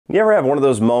You ever have one of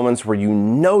those moments where you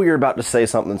know you're about to say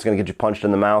something that's going to get you punched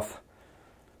in the mouth?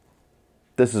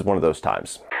 This is one of those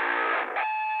times.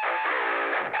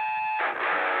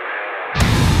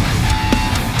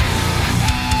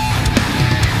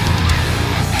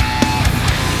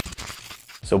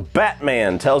 So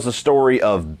Batman tells the story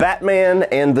of Batman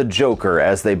and the Joker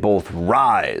as they both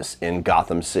rise in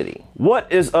Gotham City.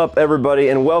 What is up, everybody,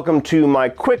 and welcome to my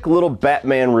quick little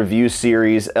Batman review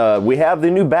series. We have the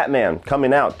new Batman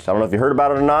coming out. I don't know if you heard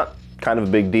about it or not. Kind of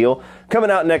a big deal. Coming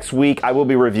out next week. I will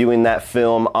be reviewing that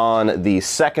film on the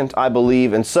 2nd, I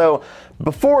believe. And so,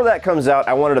 before that comes out,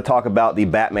 I wanted to talk about the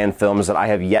Batman films that I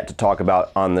have yet to talk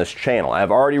about on this channel. I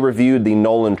have already reviewed the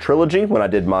Nolan trilogy when I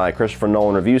did my Christopher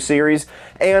Nolan review series,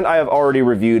 and I have already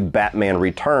reviewed Batman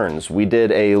Returns. We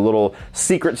did a little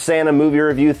Secret Santa movie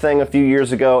review thing a few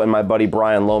years ago, and my buddy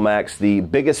Brian Lomax, the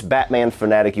biggest Batman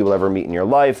fanatic you will ever meet in your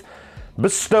life,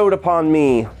 bestowed upon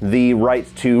me the right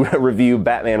to review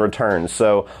Batman Returns.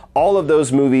 So all of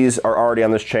those movies are already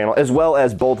on this channel, as well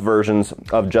as both versions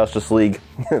of Justice League,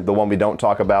 the one we don't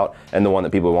talk about and the one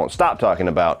that people won't stop talking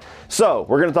about. So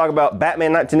we're going to talk about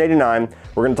Batman 1989,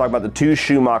 we're going to talk about the two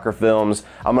Schumacher films,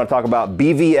 I'm going to talk about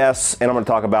BVS, and I'm going to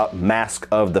talk about Mask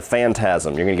of the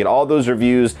Phantasm. You're going to get all those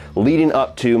reviews leading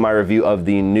up to my review of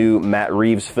the new Matt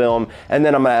Reeves film, and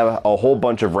then I'm going to have a whole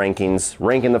bunch of rankings,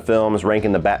 ranking the films,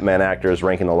 ranking the Batman actors,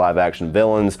 ranking the live action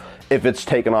villains. If it's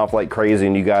taken off like crazy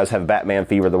and you guys have Batman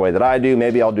fever the way that I do,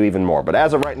 maybe I'll do even more. But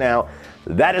as of right now,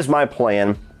 that is my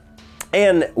plan.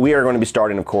 And we are going to be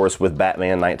starting, of course, with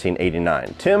Batman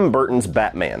 1989. Tim Burton's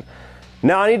Batman.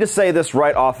 Now, I need to say this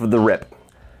right off of the rip.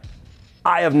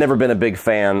 I have never been a big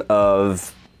fan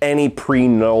of any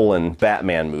pre-Nolan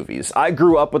Batman movies. I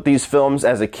grew up with these films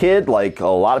as a kid, like a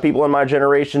lot of people in my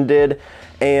generation did.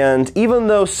 And even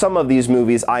though some of these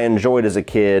movies I enjoyed as a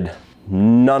kid,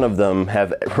 none of them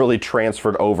have really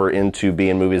transferred over into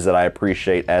being movies that I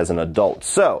appreciate as an adult.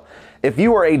 So, if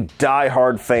you are a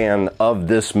die-hard fan of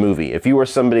this movie, if you are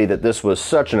somebody that this was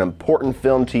such an important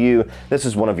film to you, this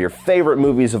is one of your favorite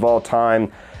movies of all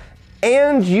time,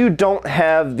 and you don't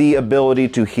have the ability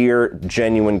to hear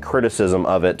genuine criticism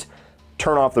of it,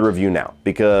 turn off the review now,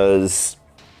 because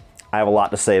I have a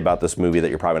lot to say about this movie that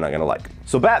you're probably not going to like.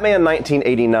 So Batman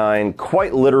 1989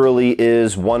 quite literally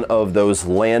is one of those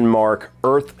landmark,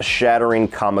 earth-shattering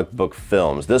comic book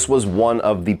films. This was one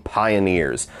of the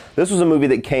pioneers. This was a movie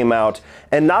that came out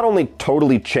and not only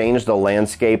totally changed the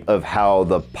landscape of how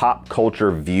the pop culture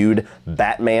viewed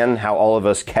Batman, how all of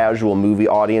us casual movie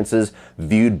audiences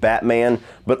viewed Batman,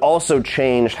 but also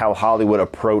changed how Hollywood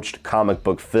approached comic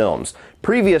book films.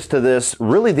 Previous to this,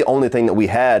 really the only thing that we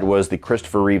had was the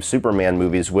Christopher Reeve Superman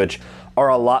movies, which are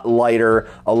a lot lighter,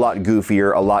 a lot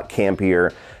goofier, a lot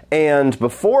campier. And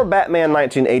before Batman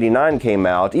 1989 came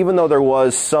out, even though there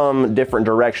was some different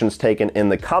directions taken in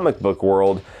the comic book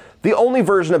world, the only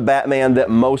version of Batman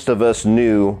that most of us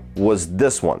knew was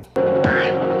this one.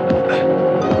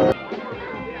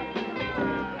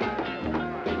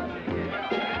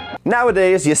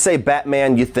 Nowadays, you say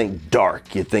Batman, you think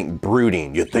dark, you think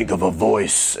brooding, you think of a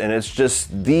voice, and it's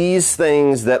just these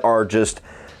things that are just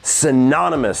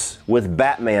synonymous with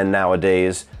Batman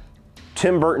nowadays.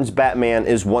 Tim Burton's Batman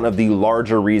is one of the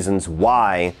larger reasons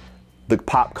why the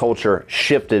pop culture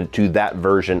shifted to that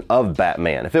version of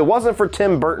Batman. If it wasn't for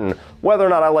Tim Burton, whether or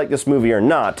not I like this movie or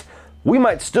not, we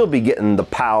might still be getting the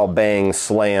pow, bang,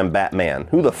 slam Batman.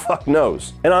 Who the fuck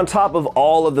knows? And on top of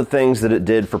all of the things that it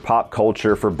did for pop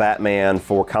culture, for Batman,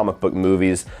 for comic book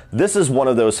movies, this is one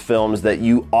of those films that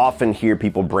you often hear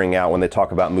people bring out when they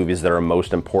talk about movies that are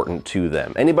most important to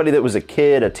them. Anybody that was a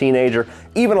kid, a teenager,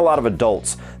 even a lot of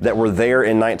adults that were there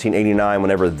in 1989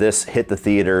 whenever this hit the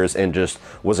theaters and just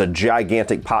was a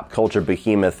gigantic pop culture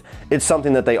behemoth, it's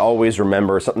something that they always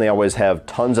remember, something they always have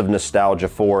tons of nostalgia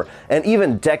for, and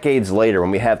even decades later,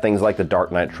 when we have things like the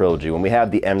Dark Knight trilogy, when we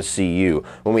have the MCU,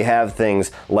 when we have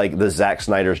things like the Zack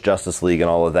Snyder's Justice League and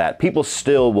all of that, people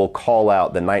still will call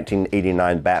out the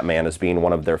 1989 Batman as being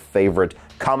one of their favorite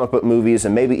comic book movies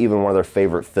and maybe even one of their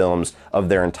favorite films of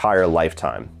their entire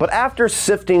lifetime. But after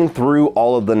sifting through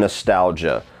all of the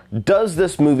nostalgia, does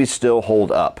this movie still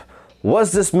hold up?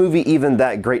 Was this movie even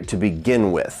that great to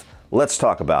begin with? Let's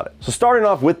talk about it. So starting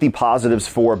off with the positives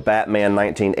for Batman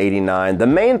 1989, the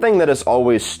main thing that has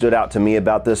always stood out to me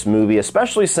about this movie,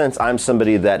 especially since I'm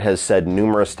somebody that has said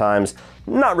numerous times,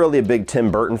 not really a big Tim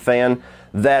Burton fan,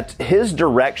 that his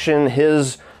direction,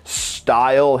 his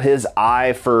style, his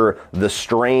eye for the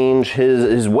strange,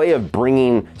 his way of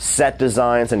bringing set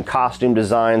designs and costume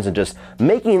designs and just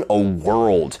making a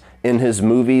world in his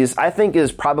movies, I think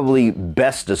is probably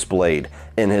best displayed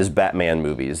in his Batman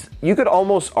movies. You could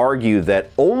almost argue that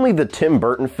only the Tim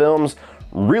Burton films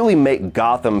really make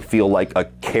Gotham feel like a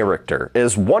character.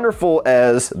 As wonderful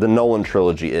as the Nolan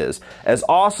trilogy is, as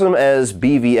awesome as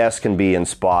BVS can be in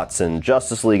spots and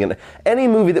Justice League and any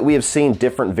movie that we have seen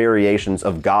different variations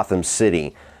of Gotham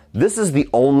City, this is the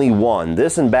only one,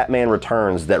 this and Batman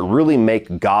Returns, that really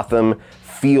make Gotham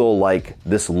feel like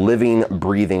this living,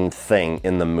 breathing thing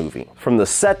in the movie. From the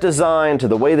set design to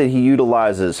the way that he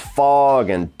utilizes fog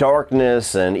and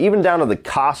darkness and even down to the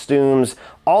costumes,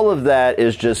 all of that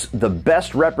is just the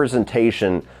best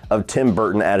representation of Tim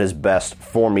Burton at his best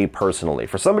for me personally.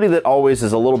 For somebody that always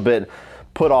is a little bit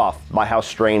put off by how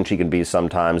strange he can be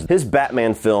sometimes, his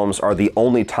Batman films are the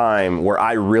only time where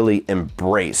I really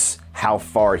embrace how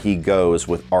far he goes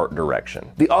with art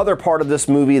direction. The other part of this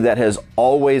movie that has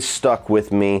always stuck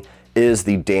with me is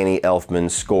the Danny Elfman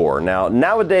score. Now,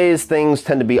 nowadays things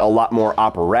tend to be a lot more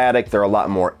operatic, they're a lot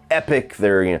more epic,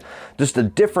 they're just a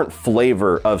different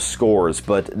flavor of scores,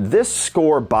 but this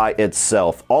score by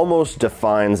itself almost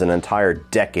defines an entire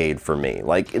decade for me.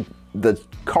 Like, the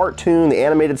cartoon, the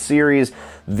animated series,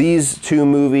 these two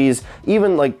movies,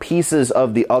 even like pieces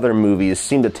of the other movies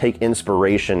seem to take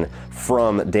inspiration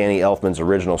from Danny Elfman's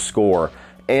original score.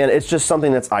 And it's just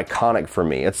something that's iconic for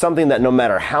me. It's something that no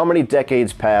matter how many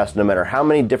decades pass, no matter how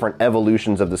many different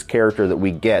evolutions of this character that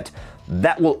we get,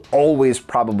 that will always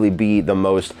probably be the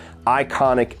most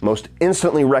iconic, most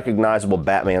instantly recognizable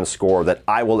Batman score that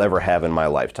I will ever have in my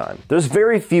lifetime. There's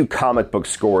very few comic book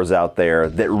scores out there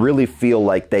that really feel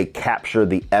like they capture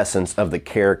the essence of the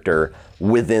character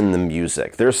within the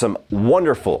music. There's some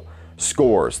wonderful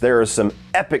scores. There are some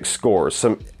epic scores,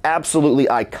 some absolutely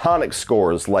iconic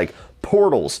scores like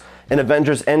Portals in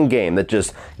Avengers Endgame that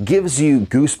just gives you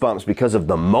goosebumps because of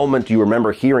the moment you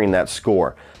remember hearing that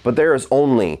score. But there is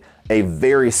only a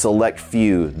very select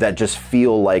few that just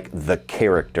feel like the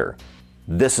character.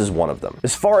 This is one of them.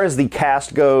 As far as the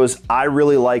cast goes, I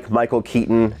really like Michael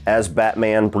Keaton as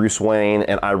Batman, Bruce Wayne,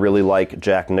 and I really like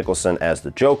Jack Nicholson as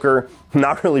the Joker.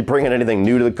 Not really bringing anything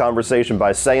new to the conversation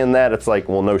by saying that. It's like,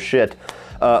 well, no shit.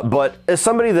 But as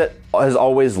somebody that has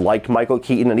always liked Michael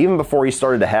Keaton, and even before he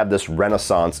started to have this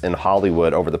renaissance in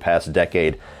Hollywood over the past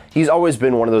decade, he's always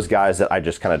been one of those guys that I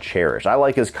just kind of cherish. I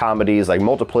like his comedies, like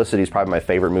Multiplicity is probably my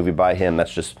favorite movie by him.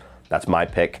 That's my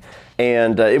pick.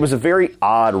 And it was a very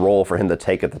odd role for him to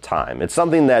take at the time. It's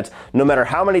something that no matter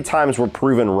how many times we're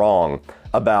proven wrong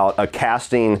about a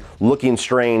casting looking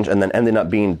strange and then ending up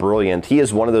being brilliant, he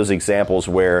is one of those examples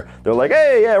where they're like,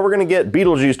 hey, yeah, we're going to get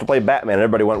Beetlejuice to play Batman. And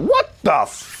everybody went, what the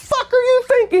fuck are you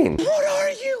thinking? What are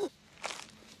you?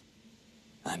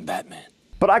 I'm Batman.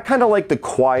 But I kind of like the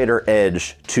quieter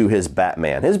edge to his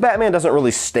Batman. His Batman doesn't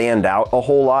really stand out a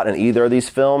whole lot in either of these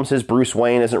films. His Bruce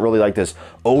Wayne isn't really like this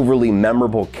overly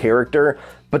memorable character,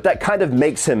 but that kind of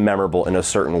makes him memorable in a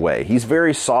certain way. He's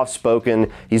very soft-spoken,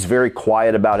 he's very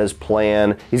quiet about his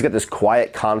plan, he's got this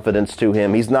quiet confidence to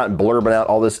him, he's not blurbing out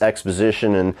all this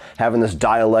exposition and having this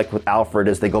dialect with Alfred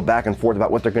as they go back and forth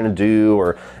about what they're gonna do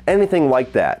or anything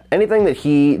like that. Anything that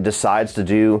he decides to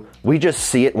do, we just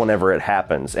see it whenever it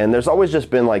happens. And there's always just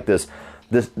been like this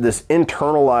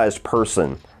internalized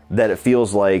person that it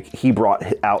feels like he brought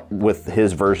out with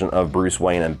his version of Bruce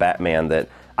Wayne and Batman that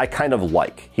I kind of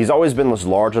like. He's always been this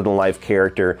larger-than-life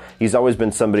character. He's always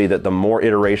been somebody that the more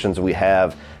iterations we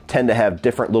have tend to have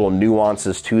different little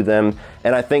nuances to them.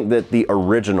 And I think that the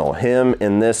original, him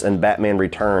in this and Batman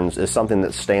Returns, is something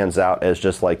that stands out as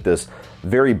just like this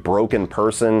very broken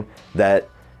person that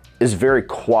is very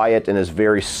quiet and is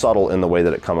very subtle in the way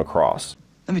that it come across.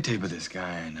 Let me tell you about this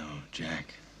guy I know,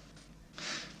 Jack.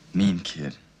 Mean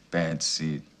kid, bad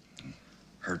seed,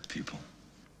 hurt people.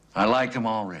 I like him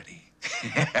already.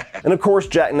 And of course,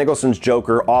 Jack Nicholson's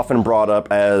Joker, often brought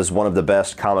up as one of the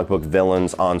best comic book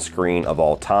villains on screen of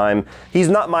all time. He's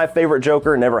not my favorite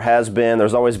Joker, never has been.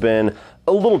 There's always been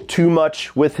a little too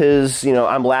much with his,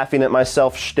 I'm laughing at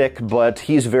myself shtick, but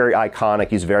he's very iconic,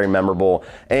 he's very memorable,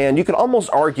 and you could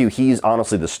almost argue he's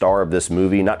honestly the star of this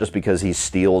movie, not just because he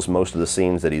steals most of the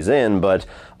scenes that he's in, but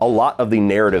a lot of the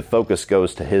narrative focus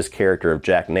goes to his character of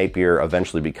Jack Napier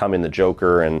eventually becoming the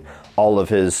Joker and all of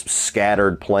his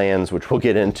scattered plans, which we'll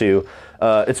get into.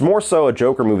 It's more so a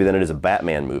Joker movie than it is a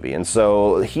Batman movie, and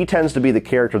so he tends to be the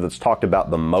character that's talked about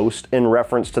the most in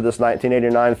reference to this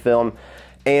 1989 film.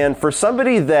 And for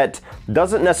somebody that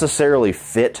doesn't necessarily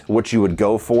fit what you would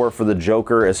go for the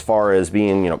Joker as far as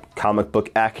being, comic book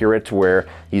accurate, where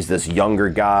he's this younger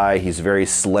guy, he's very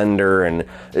slender, and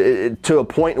to a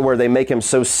point where they make him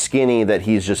so skinny that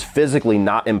he's just physically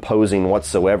not imposing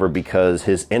whatsoever because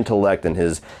his intellect and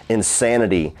his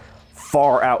insanity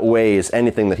far outweighs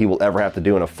anything that he will ever have to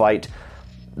do in a fight.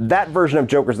 That version of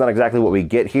Joker is not exactly what we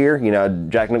get here. You know,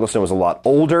 Jack Nicholson was a lot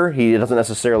older. He doesn't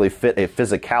necessarily fit a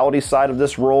physicality side of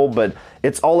this role, but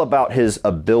it's all about his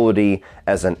ability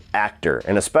as an actor.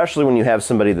 And especially when you have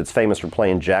somebody that's famous for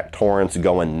playing Jack Torrance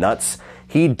going nuts,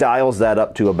 he dials that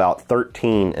up to about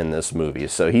 13 in this movie.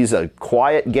 So he's a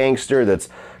quiet gangster that's,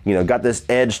 you know, got this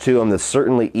edge to him that's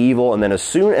certainly evil, and then as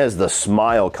soon as the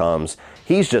smile comes,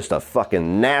 he's just a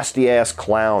fucking nasty-ass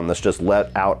clown that's just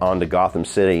let out onto Gotham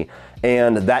City.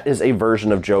 And that is a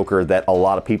version of Joker that a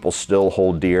lot of people still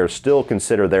hold dear, still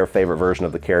consider their favorite version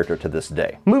of the character to this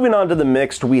day. Moving on to the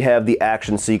mixed, we have the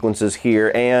action sequences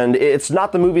here, and it's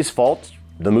not the movie's fault.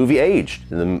 The movie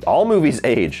aged. All movies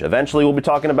age. Eventually we'll be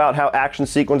talking about how action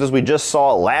sequences we just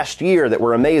saw last year that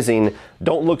were amazing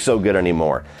don't look so good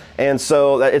anymore. And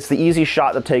so it's the easy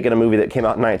shot to take in a movie that came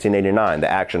out in 1989. The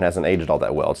action hasn't aged all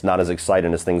that well. It's not as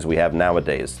exciting as things we have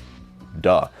nowadays.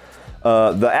 Duh.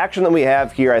 The action that we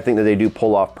have here, I think that they do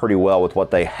pull off pretty well with what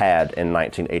they had in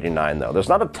 1989, though. There's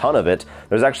not a ton of it.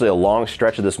 There's actually a long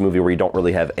stretch of this movie where you don't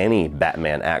really have any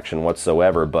Batman action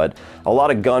whatsoever, but a lot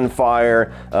of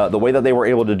gunfire, the way that they were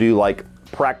able to do, like,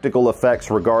 practical effects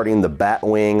regarding the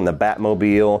Batwing and the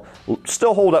Batmobile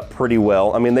still hold up pretty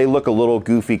well. I mean, they look a little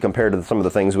goofy compared to some of the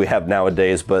things we have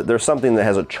nowadays, but there's something that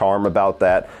has a charm about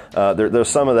that. There's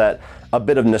some of that, a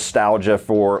bit of nostalgia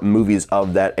for movies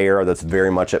of that era that's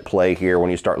very much at play here when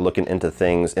you start looking into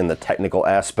things in the technical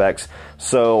aspects.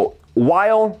 So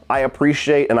while I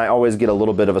appreciate and I always get a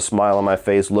little bit of a smile on my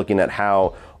face looking at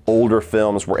how older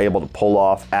films were able to pull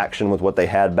off action with what they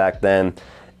had back then,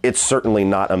 it's certainly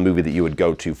not a movie that you would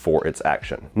go to for its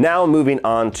action. Now moving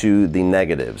on to the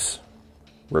negatives.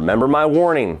 Remember my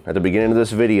warning at the beginning of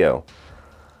this video.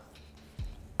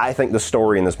 I think the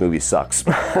story in this movie sucks.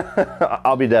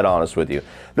 I'll be dead honest with you.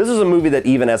 This is a movie that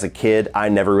even as a kid, I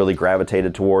never really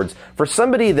gravitated towards. For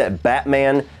somebody that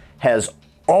Batman has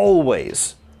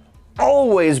always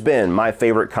been my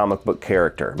favorite comic book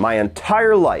character, my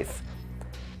entire life,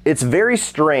 it's very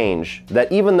strange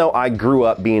that even though I grew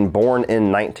up being born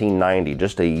in 1990,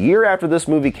 just a year after this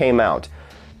movie came out,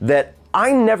 that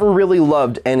I never really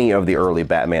loved any of the early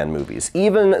Batman movies.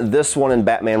 Even this one and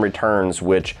Batman Returns,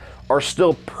 which are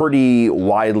still pretty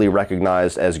widely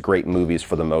recognized as great movies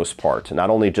for the most part. Not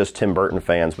only just Tim Burton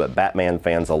fans, but Batman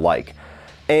fans alike.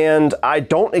 And I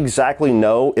don't exactly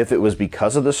know if it was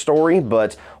because of the story,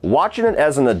 but watching it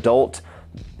as an adult,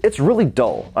 it's really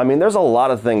dull. I mean, there's a lot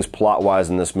of things plot-wise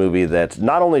in this movie that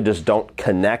not only just don't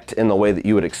connect in the way that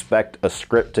you would expect a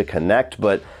script to connect,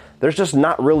 but there's just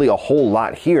not really a whole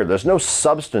lot here. There's no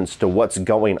substance to what's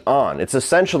going on. It's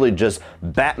essentially just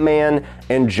Batman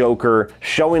and Joker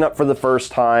showing up for the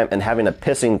first time and having a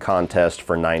pissing contest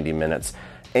for 90 minutes.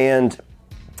 And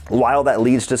while that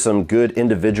leads to some good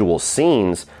individual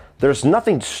scenes, there's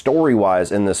nothing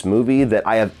story-wise in this movie that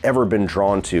I have ever been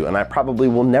drawn to, and I probably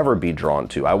will never be drawn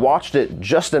to. I watched it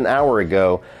just an hour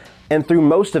ago, and through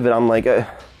most of it, I'm like,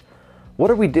 what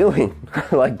are we doing?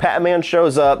 Like, Batman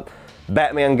shows up,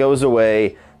 Batman goes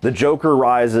away, the Joker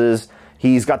rises,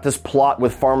 he's got this plot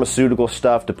with pharmaceutical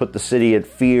stuff to put the city at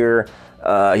fear,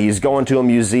 he's going to a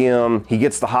museum, he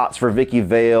gets the hots for Vicky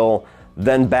Vale,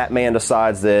 then Batman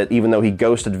decides that even though he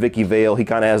ghosted Vicky Vale, he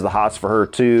kind of has the hots for her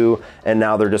too, and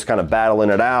now they're just kind of battling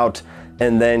it out.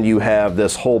 And then you have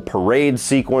this whole parade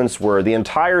sequence where the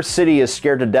entire city is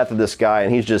scared to death of this guy,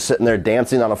 and he's just sitting there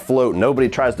dancing on a float. Nobody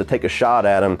tries to take a shot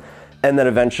at him. And then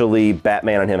eventually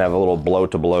Batman and him have a little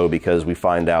blow-to-blow because we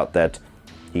find out that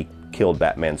he killed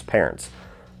Batman's parents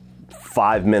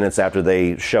 5 minutes after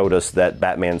they showed us that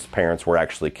Batman's parents were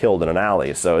actually killed in an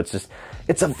alley. So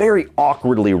it's a very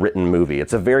awkwardly written movie.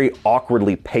 It's a very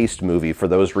awkwardly paced movie for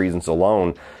those reasons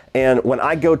alone. And when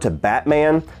I go to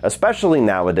Batman, especially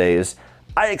nowadays,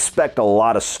 I expect a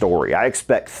lot of story. I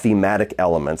expect thematic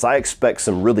elements. I expect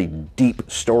some really deep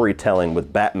storytelling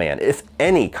with Batman. If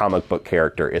any comic book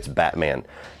character, it's Batman.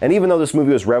 And even though this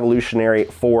movie was revolutionary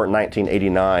for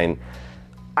 1989,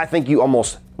 I think you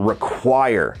almost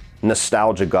require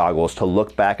nostalgia goggles to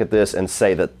look back at this and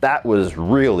say that that was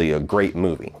really a great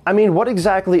movie. I mean, what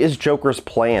exactly is Joker's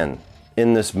plan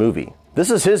in this movie? This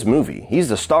is his movie. He's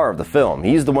the star of the film.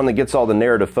 He's the one that gets all the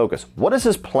narrative focus. What is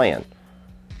his plan?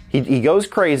 He goes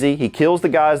crazy. He kills the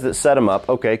guys that set him up.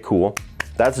 Okay, cool.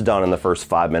 That's done in the first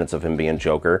 5 minutes of him being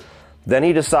Joker. Then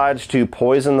he decides to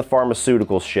poison the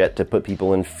pharmaceutical shit to put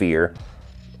people in fear.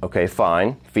 Okay,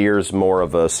 fine. Fear's more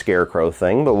of a scarecrow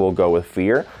thing, but we'll go with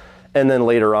fear. And then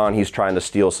later on, he's trying to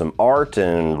steal some art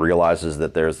and realizes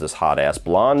that there's this hot-ass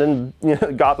blonde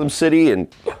in Gotham City,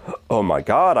 and oh my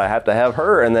God, I have to have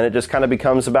her. And then it just kind of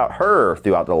becomes about her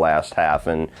throughout the last half.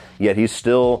 And yet he's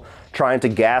still trying to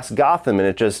gas Gotham. And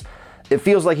it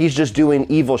feels like he's just doing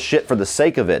evil shit for the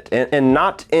sake of it. And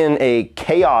not in a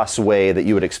chaos way that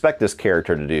you would expect this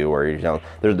character to do, where, you know,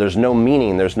 there's no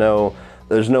meaning, there's no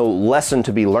lesson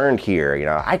to be learned here. You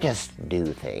know, I just do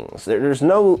things. There's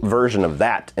no version of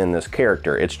that in this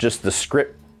character. It's just the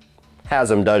script has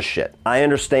him does shit. I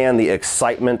understand the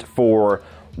excitement for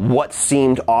what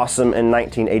seemed awesome in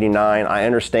 1989. I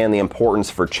understand the importance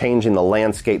for changing the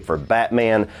landscape for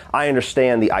Batman. I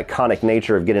understand the iconic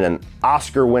nature of getting an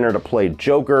Oscar winner to play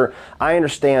Joker. I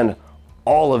understand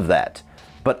all of that.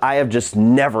 But I have just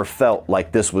never felt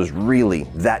like this was really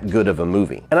that good of a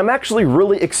movie. And I'm actually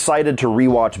really excited to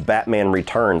rewatch Batman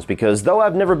Returns, because though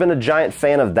I've never been a giant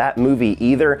fan of that movie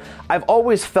either, I've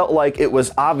always felt like it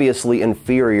was obviously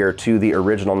inferior to the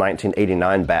original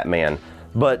 1989 Batman.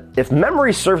 But if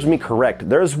memory serves me correct,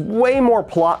 there's way more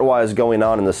plot-wise going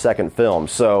on in the second film.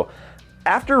 So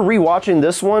after rewatching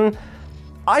this one,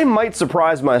 I might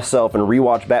surprise myself and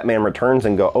rewatch Batman Returns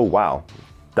and go, oh wow,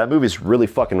 that movie's really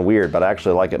fucking weird, but I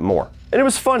actually like it more. And it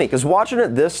was funny, because watching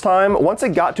it this time, once it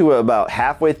got to about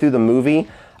halfway through the movie,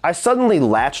 I suddenly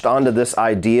latched onto this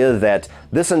idea that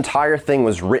this entire thing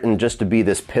was written just to be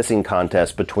this pissing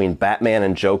contest between Batman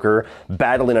and Joker,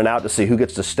 battling it out to see who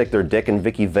gets to stick their dick in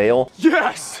Vicky Vale.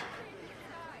 Yes!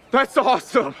 That's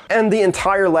awesome! And the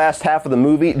entire last half of the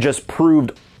movie just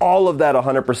proved all of that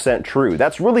 100% true.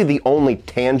 That's really the only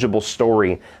tangible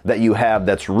story that you have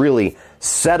that's really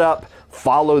set up,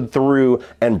 followed through,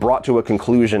 and brought to a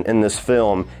conclusion in this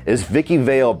film, is Vicky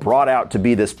Vale brought out to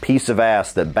be this piece of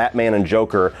ass that Batman and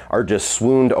Joker are just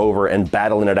swooned over and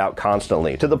battling it out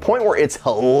constantly, to the point where it's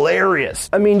hilarious.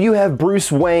 I mean, you have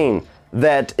Bruce Wayne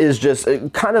that is just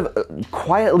kind of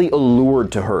quietly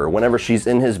allured to her whenever she's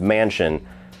in his mansion,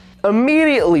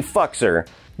 immediately fucks her,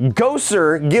 ghosts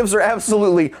her, gives her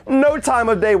absolutely no time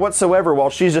of day whatsoever, while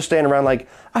she's just standing around like,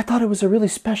 I thought it was a really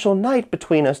special night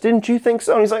between us, didn't you think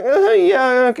so? And he's like,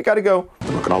 yeah, gotta go.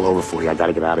 I'm looking all over for you. I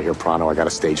gotta get out of here pronto. I got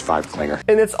a stage 5 clinger.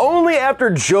 And it's only after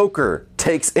Joker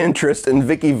takes interest in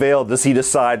Vicky Vale does he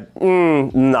decide,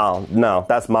 no,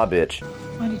 that's my bitch.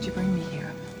 Why did you bring me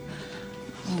here?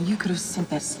 I mean, you could have sent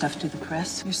that stuff to the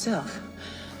press yourself.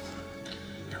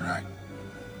 You're right.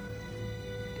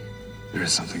 There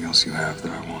is something else you have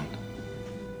that I want.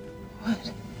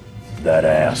 What? That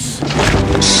ass.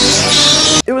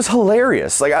 It was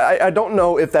hilarious. Like, I don't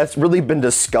know if that's really been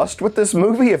discussed with this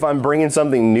movie, if I'm bringing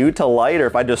something new to light, or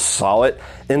if I just saw it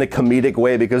in a comedic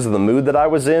way because of the mood that I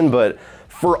was in, but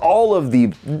for all of the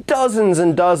dozens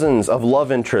and dozens of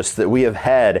love interests that we have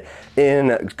had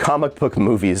in comic book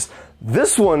movies,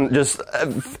 this one, just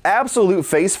absolute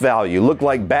face value, looked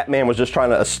like Batman was just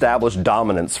trying to establish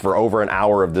dominance for over an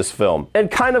hour of this film. And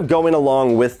kind of going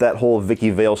along with that whole Vicky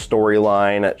Vale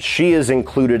storyline, she is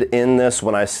included in this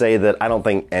when I say that I don't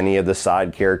think any of the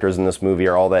side characters in this movie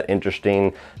are all that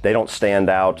interesting. They don't stand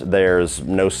out. There's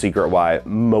no secret why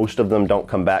most of them don't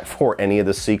come back for any of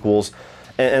the sequels.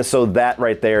 And so that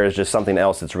right there is just something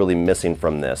else that's really missing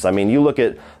from this. I mean, you look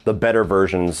at the better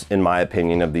versions, in my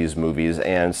opinion, of these movies,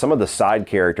 and some of the side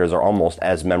characters are almost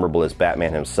as memorable as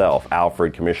Batman himself.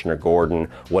 Alfred, Commissioner Gordon,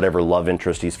 whatever love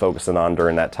interest he's focusing on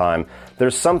during that time.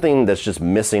 There's something that's just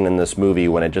missing in this movie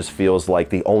when it just feels like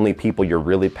the only people you're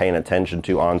really paying attention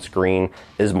to on screen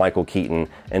is Michael Keaton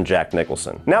and Jack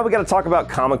Nicholson. Now we gotta talk about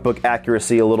comic book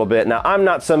accuracy a little bit. Now, I'm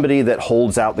not somebody that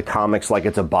holds out the comics like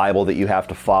it's a Bible that you have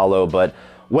to follow, but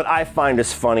what I find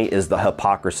is funny is the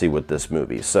hypocrisy with this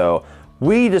movie. So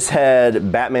we just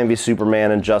had Batman v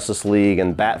Superman and Justice League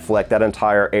and Batfleck, that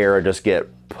entire era, just get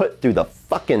put through the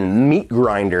fucking meat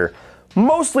grinder,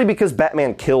 mostly because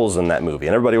Batman kills in that movie.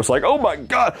 And everybody was like, oh my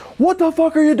God, what the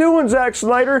fuck are you doing, Zack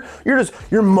Snyder?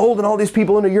 You're molding all these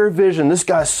people into your vision. This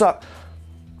guy sucks.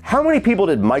 How many people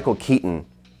did Michael Keaton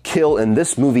kill in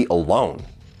this movie alone?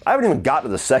 I haven't even got to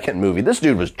the second movie. This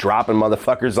dude was dropping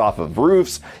motherfuckers off of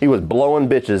roofs. He was blowing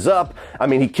bitches up. I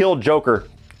mean, he killed Joker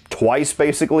twice,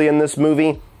 basically, in this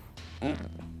movie.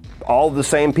 All the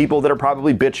same people that are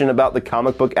probably bitching about the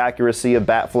comic book accuracy of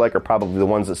Batfleck are probably the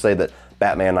ones that say that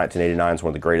Batman 1989 is one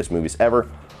of the greatest movies ever.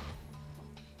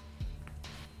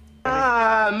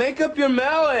 Make up your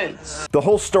melons. The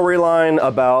whole storyline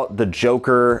about the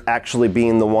Joker actually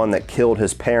being the one that killed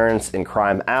his parents in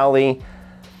Crime Alley,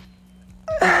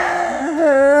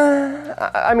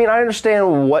 I mean, I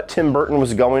understand what Tim Burton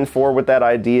was going for with that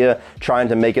idea, trying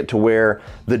to make it to where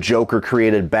the Joker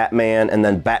created Batman and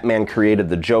then Batman created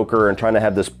the Joker and trying to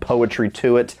have this poetry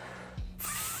to it.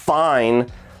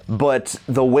 Fine. but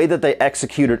the way that they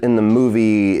execute it in the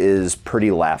movie is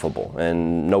pretty laughable,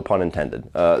 and no pun intended.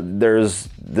 There's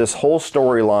this whole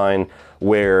storyline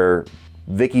where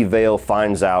Vicky Vale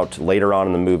finds out later on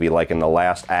in the movie, like in the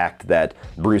last act, that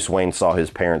Bruce Wayne saw his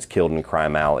parents killed in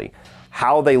Crime Alley.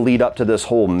 How they lead up to this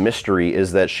whole mystery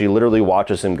is that she literally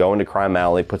watches him go into Crime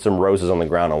Alley, put some roses on the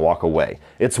ground, and walk away.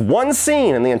 It's one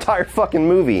scene in the entire fucking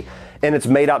movie, and it's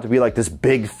made out to be like this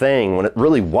big thing when it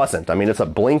really wasn't. I mean, it's a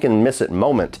blink and miss it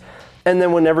moment. And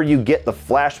then whenever you get the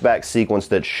flashback sequence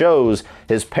that shows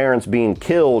his parents being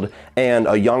killed and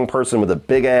a young person with a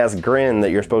big ass grin that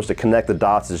you're supposed to connect the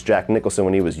dots as Jack Nicholson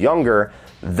when he was younger,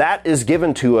 that is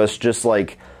given to us just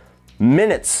like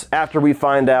minutes after we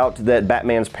find out that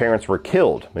Batman's parents were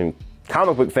killed. I mean,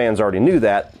 comic book fans already knew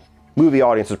that. Movie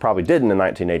audiences probably didn't in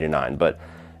 1989, but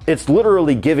it's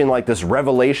literally giving like this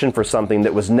revelation for something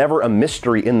that was never a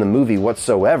mystery in the movie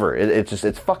whatsoever.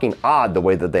 It's fucking odd the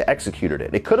way that they executed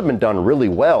it. It could have been done really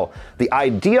well. The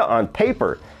idea on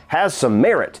paper has some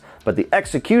merit, but the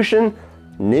execution,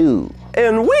 no.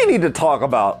 And we need to talk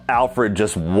about Alfred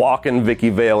just walking Vicky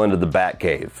Vale into the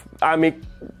Batcave. I mean,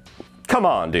 come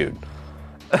on, dude.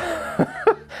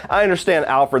 I understand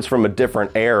Alfred's from a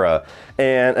different era,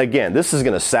 and again, this is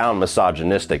gonna sound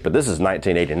misogynistic, but this is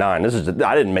 1989.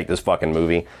 I didn't make this fucking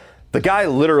movie. The guy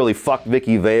literally fucked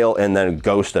Vicky Vale and then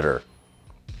ghosted her.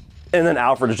 And then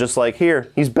Alfred's just like,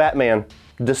 here, he's Batman.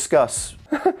 Discuss.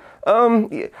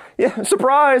 Yeah,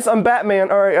 surprise, I'm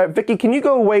Batman. All right, Vicky, can you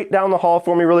go wait down the hall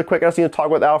for me really quick? I just need to talk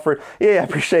with Alfred. Yeah, I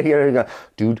appreciate it.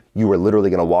 Dude, you were literally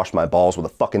gonna wash my balls with a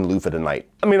fucking loofah tonight.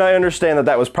 I mean, I understand that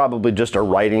that was probably just a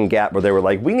writing gap where they were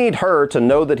like, we need her to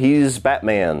know that he's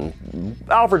Batman.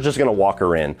 Alfred's just gonna walk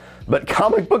her in. But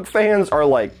comic book fans are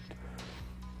like,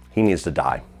 he needs to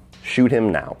die. Shoot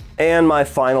him now. And my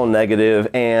final negative,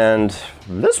 and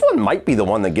this one might be the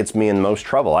one that gets me in most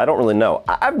trouble. I don't really know.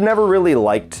 I've never really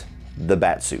liked the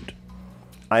Batsuit.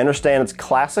 I understand it's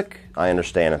classic. I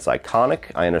understand it's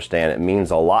iconic. I understand it means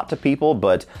a lot to people,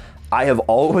 but I have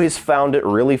always found it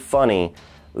really funny,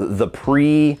 the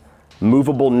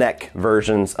pre-movable neck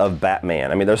versions of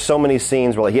Batman. I mean, there's so many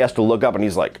scenes where like, he has to look up and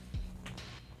he's like,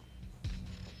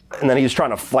 and then he's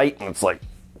trying to fight and it's like,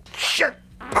 shit,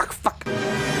 fuck.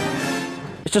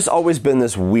 It's just always been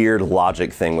this weird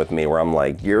logic thing with me where I'm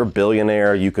like, you're a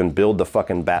billionaire, you can build the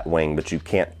fucking Batwing, but you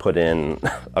can't put in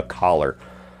a collar.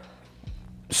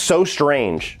 So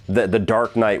strange that The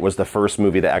Dark Knight was the first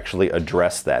movie to actually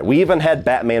address that. We even had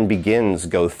Batman Begins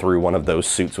go through one of those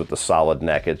suits with the solid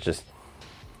neck. It's just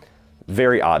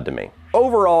very odd to me.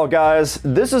 Overall, guys,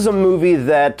 this is a movie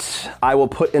that I will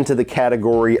put into the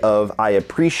category of I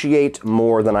appreciate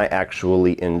more than I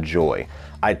actually enjoy.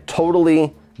 I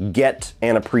totally get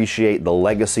and appreciate the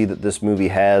legacy that this movie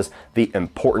has, the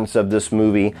importance of this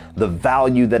movie, the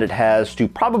value that it has to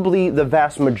probably the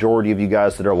vast majority of you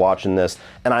guys that are watching this,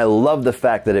 and I love the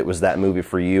fact that it was that movie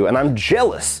for you, and I'm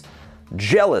jealous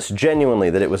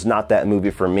genuinely that it was not that movie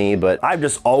for me, but I've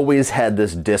just always had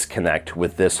this disconnect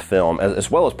with this film, as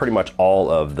well as pretty much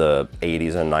all of the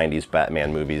 80s and 90s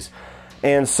Batman movies.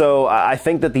 And so I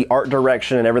think that the art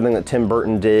direction and everything that Tim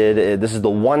Burton did, this is the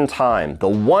one time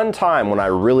when I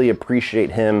really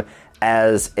appreciate him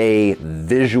as a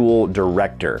visual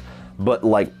director. But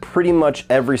like pretty much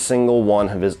every single one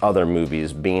of his other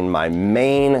movies, being my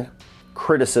main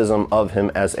criticism of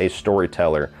him as a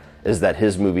storyteller, is that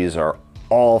his movies are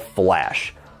all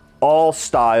flash, all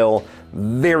style,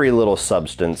 very little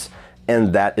substance.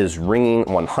 And that is ringing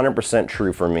 100%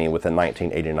 true for me with the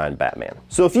 1989 Batman.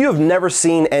 So if you have never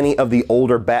seen any of the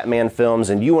older Batman films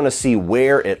and you want to see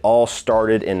where it all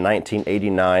started in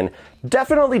 1989,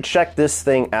 definitely check this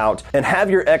thing out and have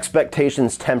your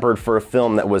expectations tempered for a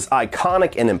film that was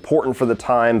iconic and important for the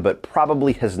time, but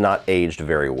probably has not aged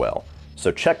very well. So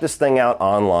check this thing out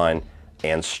online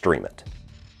and stream it.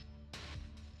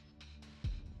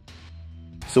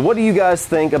 So what do you guys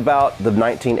think about the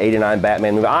 1989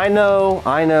 Batman movie? I know,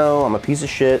 I'm a piece of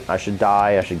shit. I should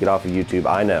die, I should get off of YouTube.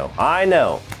 I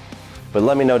know. But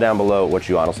let me know down below what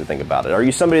you honestly think about it. Are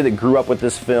you somebody that grew up with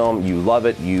this film, you love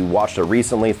it, you watched it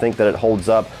recently, think that it holds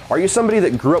up? Are you somebody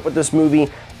that grew up with this movie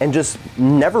and just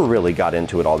never really got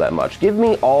into it all that much? Give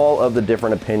me all of the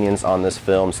different opinions on this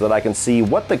film so that I can see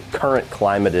what the current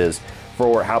climate is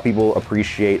for how people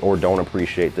appreciate or don't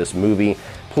appreciate this movie.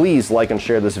 Please like and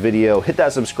share this video, hit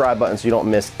that subscribe button so you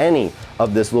don't miss any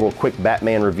of this little quick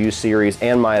Batman review series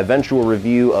and my eventual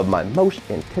review of my most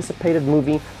anticipated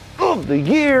movie of the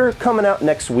year coming out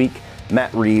next week,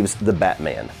 Matt Reeves' The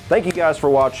Batman. Thank you guys for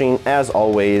watching, as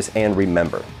always, and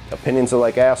remember, opinions are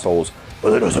like assholes,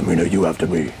 but that doesn't mean that you have to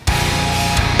be.